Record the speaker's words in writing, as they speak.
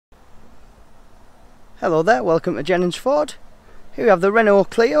Hello there, welcome to Jennings Ford. Here we have the Renault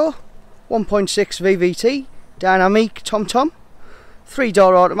Clio 1.6 VVT Dynamique TomTom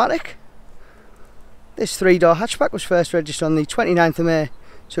 3-door automatic. This 3-door hatchback was first registered on the 29th of May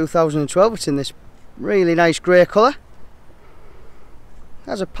 2012. It's in this really nice grey colour.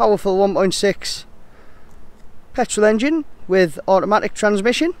 Has a powerful 1.6 petrol engine with automatic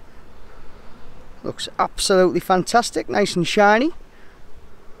transmission. Looks absolutely fantastic, nice and shiny.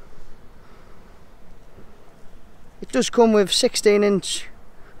 It does come with 16-inch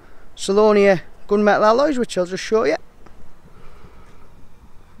Salonia gunmetal alloys, which I'll just show you.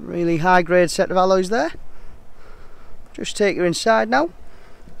 Really high grade set of alloys there. Just take you inside now.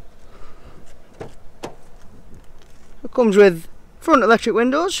 It comes with front electric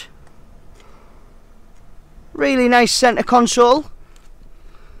windows. Really nice centre console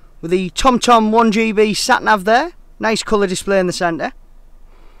with the TomTom 1GB sat nav there. Nice colour display in the centre.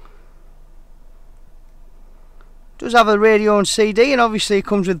 Does have a radio and CD, and obviously it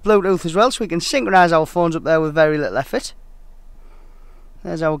comes with Bluetooth as well, so we can synchronise our phones up there with very little effort.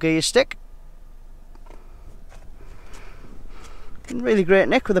 There's our gear stick. In really great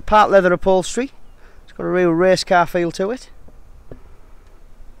nick with a part leather upholstery. It's got a real race car feel to it.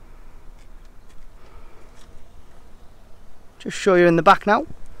 Just show you in the back now.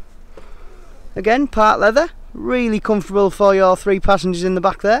 Again, part leather, really comfortable for your 3 passengers in the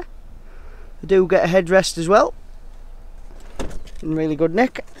back there. They do get a headrest as well. In really good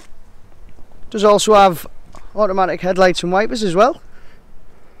nick. Does also have automatic headlights and wipers as well.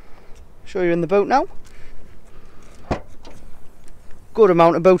 Show you in the boot now. Good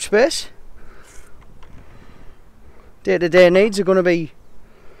amount of boot space. Day-to-day needs are going to be,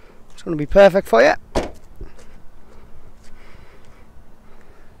 it's going to be perfect for you.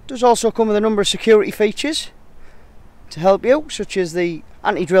 Does also come with a number of security features to help you, such as the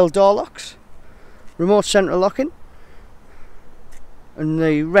anti-drill door locks, remote central locking, and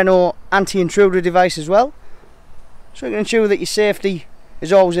the Renault anti-intruder device as well, so you can ensure that your safety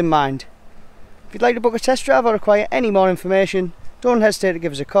is always in mind. If you'd like to book a test drive or require any more information, don't hesitate to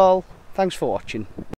give us a call. Thanks for watching.